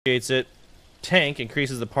Creates it. Tank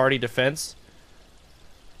increases the party defense.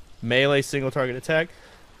 Melee single target attack.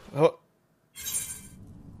 Oh.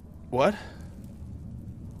 What?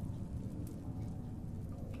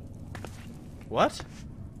 What?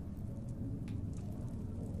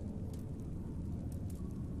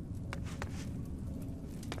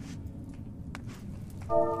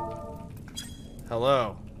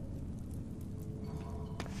 Hello.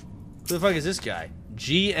 Who the fuck is this guy?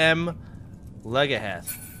 GM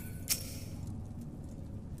Legahath.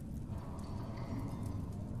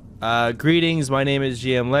 Greetings, my name is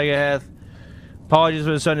GM Legahath. Apologies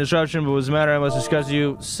for the sudden disruption, but what's the matter? I must discuss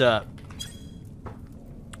you. Sup.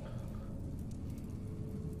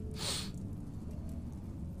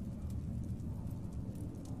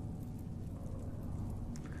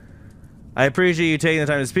 I appreciate you taking the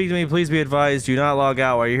time to speak to me. Please be advised, do not log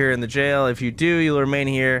out while you're here in the jail. If you do, you'll remain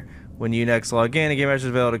here when you next log in. A game match is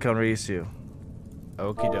available to come release you.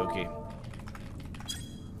 Okie dokie.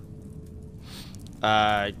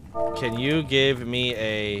 Can you give me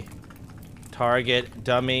a target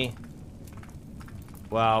dummy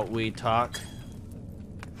while we talk?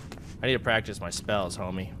 I need to practice my spells,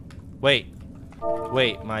 homie. Wait,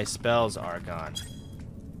 my spells are gone.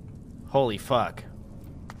 Holy fuck.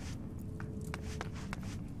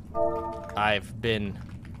 I've been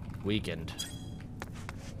weakened.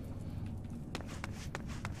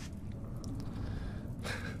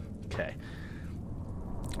 Okay.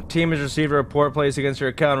 Team has received a report placed against your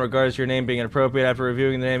account in regards to your name being inappropriate. After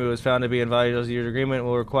reviewing the name, it was found to be invalid. Your agreement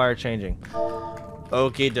will require changing.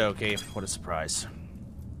 Okie dokie. What a surprise.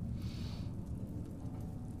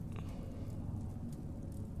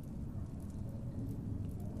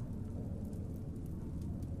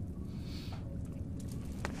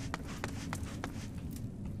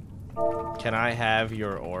 Can I have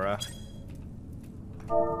your aura?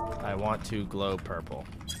 I want to glow purple.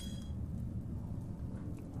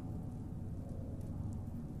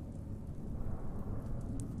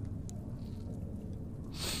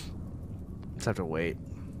 Just have to wait.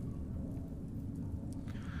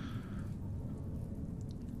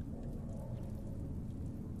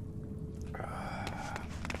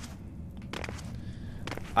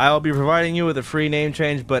 I'll be providing you with a free name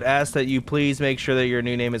change, but ask that you please make sure that your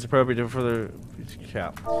new name is appropriate for the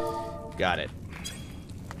account. Got it.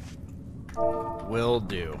 Will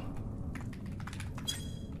do.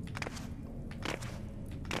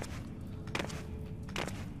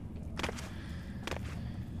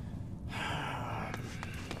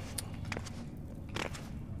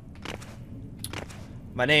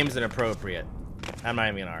 My name's inappropriate. I'm not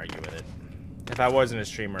even gonna argue with it. If I wasn't a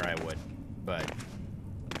streamer, I would, but...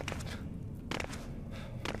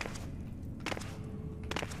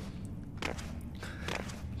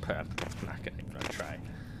 I'm not gonna try.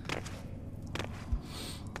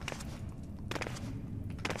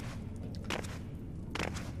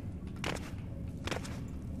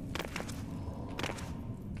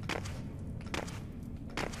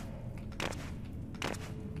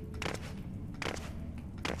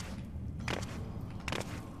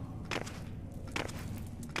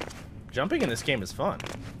 Jumping in this game is fun.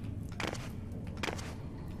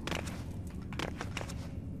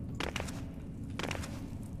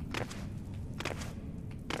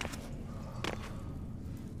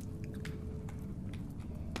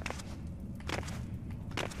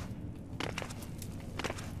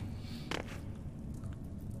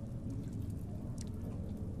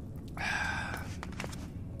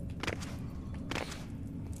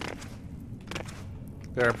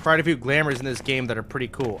 There are quite a few glamours in this game that are pretty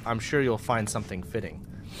cool. I'm sure you'll find something fitting.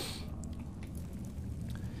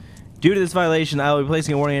 Due to this violation, I will be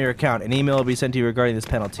placing a warning on your account. An email will be sent to you regarding this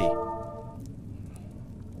penalty.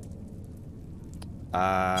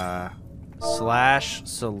 Slash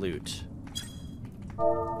salute.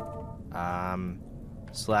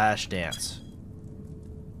 Slash dance.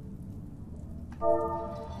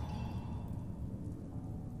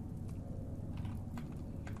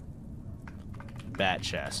 Bat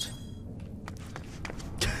chest.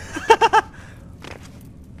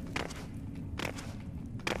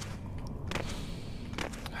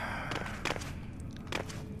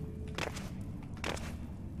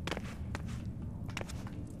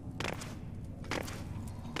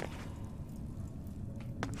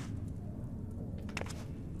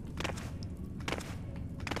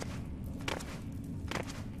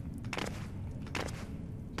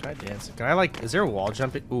 Try dancing. Can I like? Is there a wall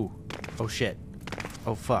jumping? Ooh. Oh shit.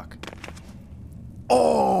 Oh fuck.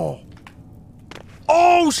 Oh!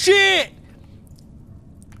 Oh shit!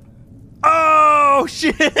 Oh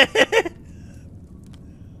shit!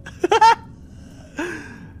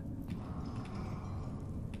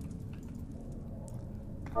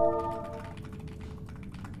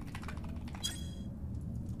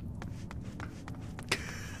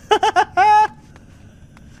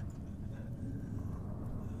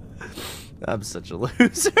 I'm such a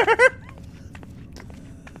loser.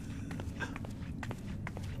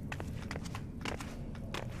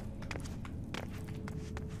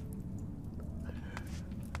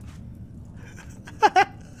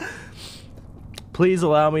 Please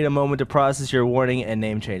allow me a moment to process your warning and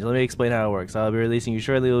name change. Let me explain how it works. I'll be releasing you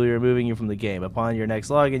shortly. We'll be removing you from the game. Upon your next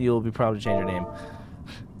login, you will be prompted to change your name.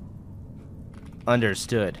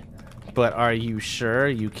 Understood. But are you sure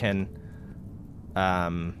you can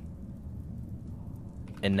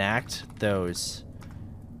enact those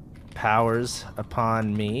powers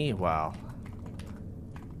upon me while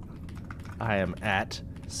I am at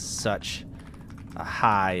such a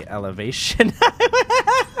high elevation?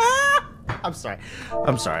 I'm sorry.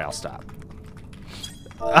 I'm sorry. I'll stop.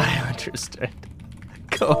 I understood.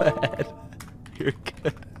 Go ahead. You're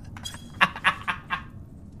good.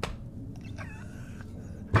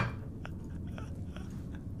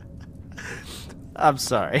 I'm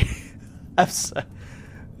sorry. I'm sorry.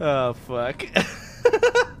 Oh, fuck.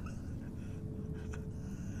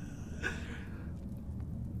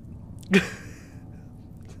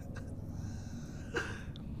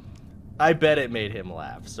 I bet it made him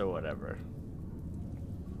laugh, so whatever.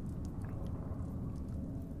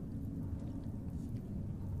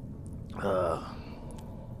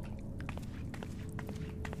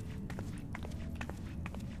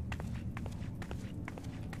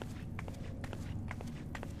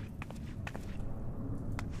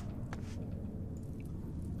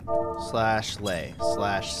 Slash lay.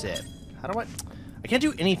 Slash sit. How do I can't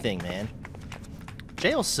do anything, man.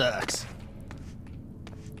 Jail sucks.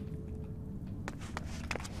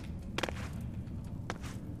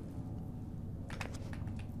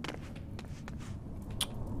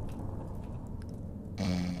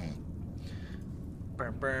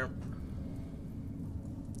 Burp, burp.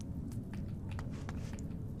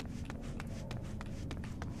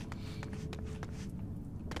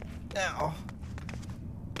 Ow.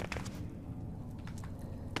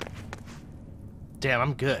 Damn,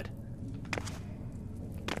 I'm good.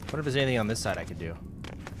 What if there's anything on this side I could do?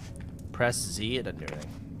 Press Z, it doesn't do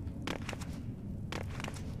anything.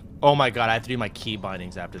 Oh my god, I have to do my key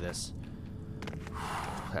bindings after this.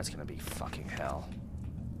 That's gonna be fucking hell.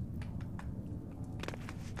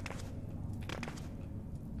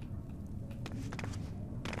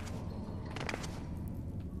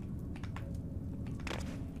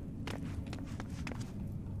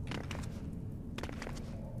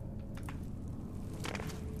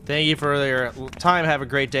 Thank you for your time. Have a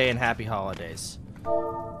great day and happy holidays.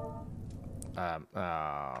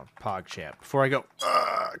 PogChamp. Before I go,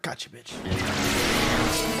 gotcha, bitch.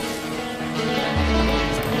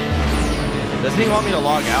 Doesn't he want me to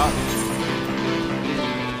log out?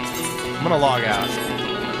 I'm gonna log out.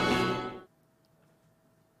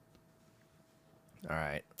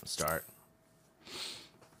 Alright, start.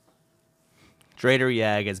 Trader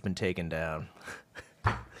Yag has been taken down.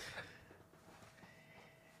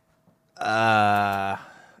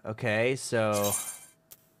 Okay, so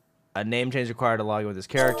a name change required to log in with this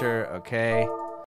character. Okay.